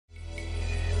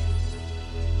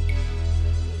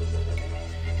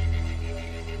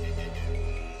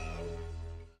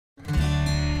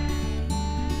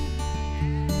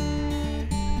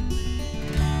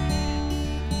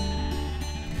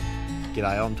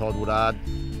G'day, I'm Todd Woodard.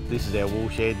 This is our wool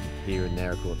shed here in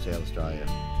Narracoorte, South Australia.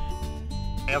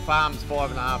 Our farm's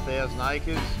 5,500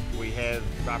 acres. We have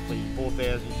roughly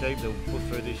 4,000 sheep that we'll put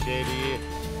through this shed here.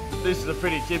 This is a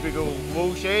pretty typical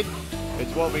wool shed.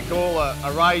 It's what we call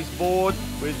a raised board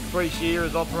with 3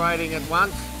 shearers operating at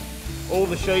once. All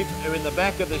the sheep are in the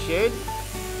back of the shed.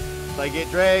 They get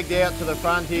dragged out to the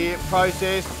front here,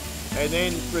 processed, and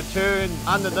then returned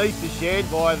underneath the shed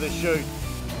via the chute.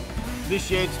 This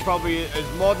shed's probably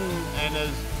as modern and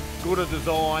as good a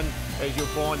design as you'll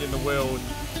find in the world.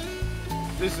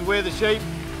 This is where the sheep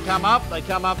come up. They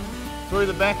come up through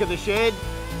the back of the shed,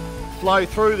 flow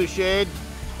through the shed,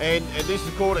 and this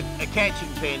is called a catching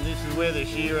pen. This is where the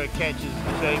shearer catches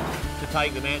the sheep to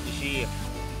take them out to shear.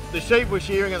 The sheep we're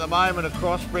shearing at the moment are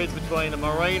crossbred between a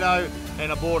Merino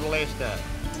and a Border Leicester.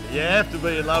 You have to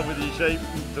be in love with your sheep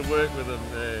to work with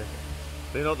them.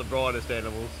 They're not the brightest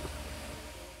animals.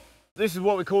 This is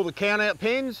what we call the count-out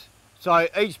pens. So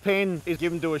each pen is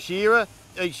given to a shearer.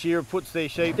 Each shearer puts their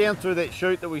sheep down through that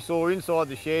chute that we saw inside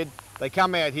the shed. They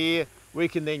come out here. We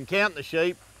can then count the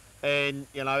sheep and,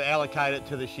 allocate it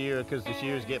to the shearer, because the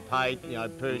shearers get paid,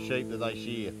 per sheep that they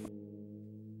shear.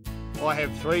 I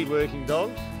have 3 working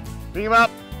dogs. Bring them up.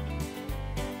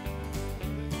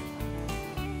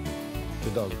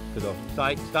 Good dog, good dog.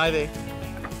 Stay there.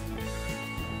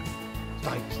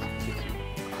 Stay.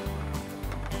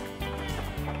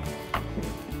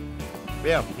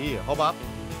 Yeah, here, hop up,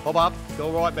 go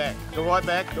right back, go right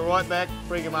back, go right back,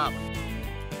 bring him up.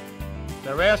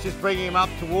 So Rouse is bringing him up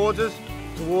towards us,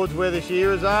 towards where the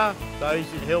shearers are, so he's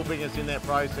just helping us in that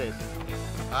process.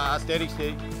 Steady,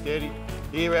 steady, steady.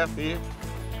 Here, Ralph, here.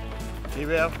 Here,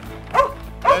 Ralph.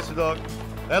 That's the dog.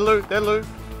 That'll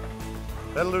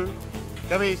do.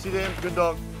 Come here, sit down, good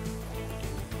dog.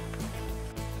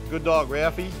 Good dog,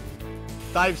 Ralphie.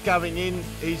 Dave's coming in,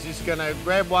 he's just gonna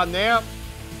grab one now.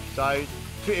 So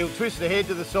he'll twist the head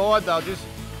to the side, they'll just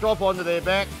drop onto their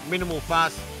back, minimal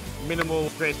fuss, minimal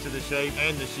stress to the sheep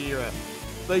and the shearer.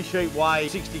 These sheep weigh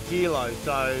 60 kilos,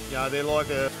 so they're like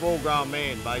a small grown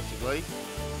man basically.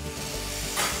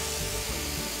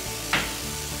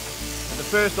 The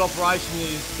first operation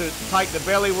is to take the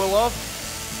belly wool off.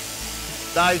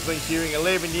 Dave's been shearing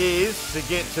 11 years to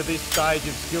get to this stage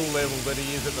of skill level that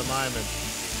he is at the moment.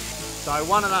 So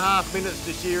 1.5 minutes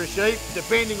to shear a sheep,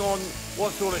 depending on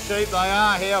what sort of sheep they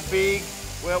are, how big,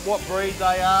 what breed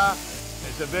they are.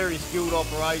 It's a very skilled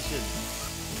operation.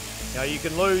 You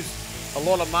can lose a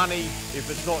lot of money if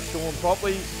it's not shorn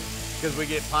properly, because we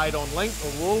get paid on length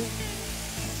or wool.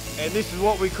 And this is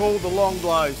what we call the long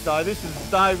blows. So this is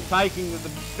Dave taking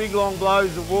the big long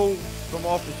blows of wool from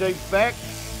off the sheep's back,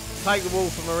 take the wool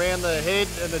from around the head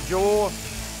and the jaw,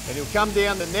 and he'll come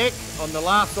down the neck on the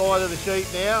last side of the sheep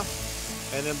now,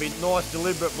 and there'll be nice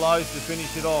deliberate blows to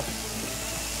finish it off.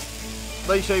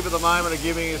 These sheep at the moment are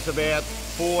giving us about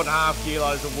 4.5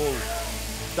 kilos of wool.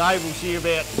 Dave will shear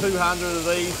about 200 of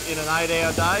these in an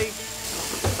 8-hour day,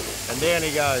 and down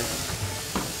he goes.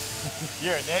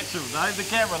 You're a natural, Dave. The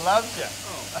camera loves you.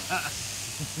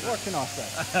 Oh. What can I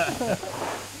say?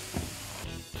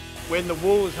 When the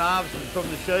wool is harvested from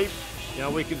the sheep,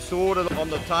 we can sort it on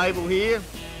the table here.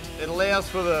 It allows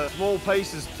for the small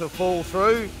pieces to fall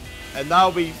through, and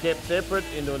they'll be kept separate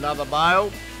into another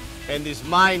bale. And this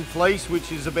main fleece,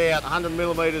 which is about 100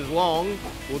 millimetres long,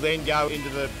 will then go into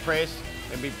the press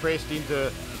and be pressed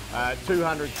into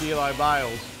 200 kilo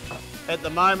bales. At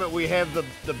the moment we have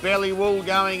the belly wool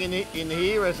going in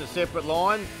here as a separate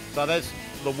line. So that's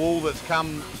the wool that's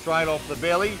come straight off the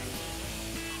belly,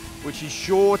 which is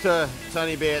shorter. It's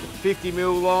only about 50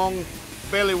 mil long.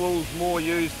 Belly wool's more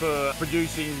used for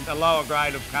producing a lower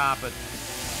grade of carpet.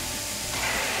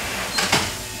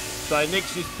 So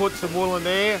Nick's just put some wool in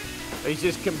there. He's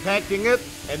just compacting it,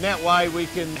 and that way we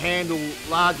can handle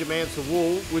large amounts of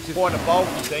wool, which is quite a bulky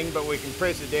thing, but we can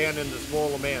press it down into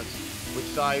small amounts, which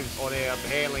saves on our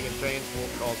handling and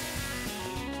transport costs.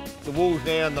 The wool's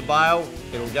now in the bale.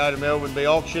 It'll go to Melbourne, be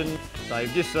auctioned. So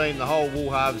you've just seen the whole wool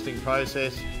harvesting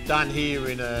process done here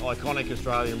in an iconic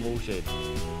Australian wool shed.